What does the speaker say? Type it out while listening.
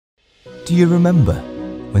Do you remember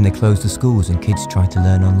when they closed the schools and kids tried to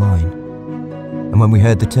learn online? And when we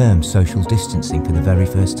heard the term social distancing for the very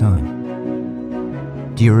first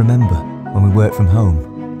time? Do you remember when we worked from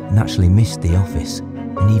home and actually missed the office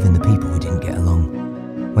and even the people we didn't get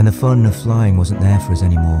along? When the fun of flying wasn't there for us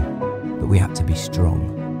anymore, but we had to be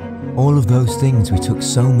strong. All of those things we took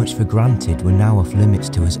so much for granted were now off limits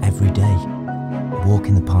to us every day. A walk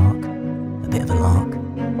in the park, a bit of a lark,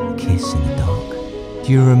 a kiss in the dark.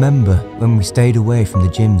 Do you remember when we stayed away from the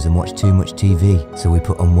gyms and watched too much TV, so we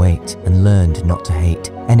put on weight and learned not to hate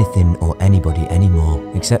anything or anybody anymore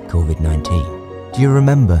except COVID-19? Do you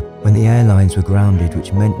remember when the airlines were grounded,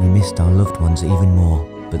 which meant we missed our loved ones even more,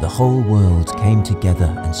 but the whole world came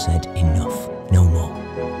together and said enough, no more?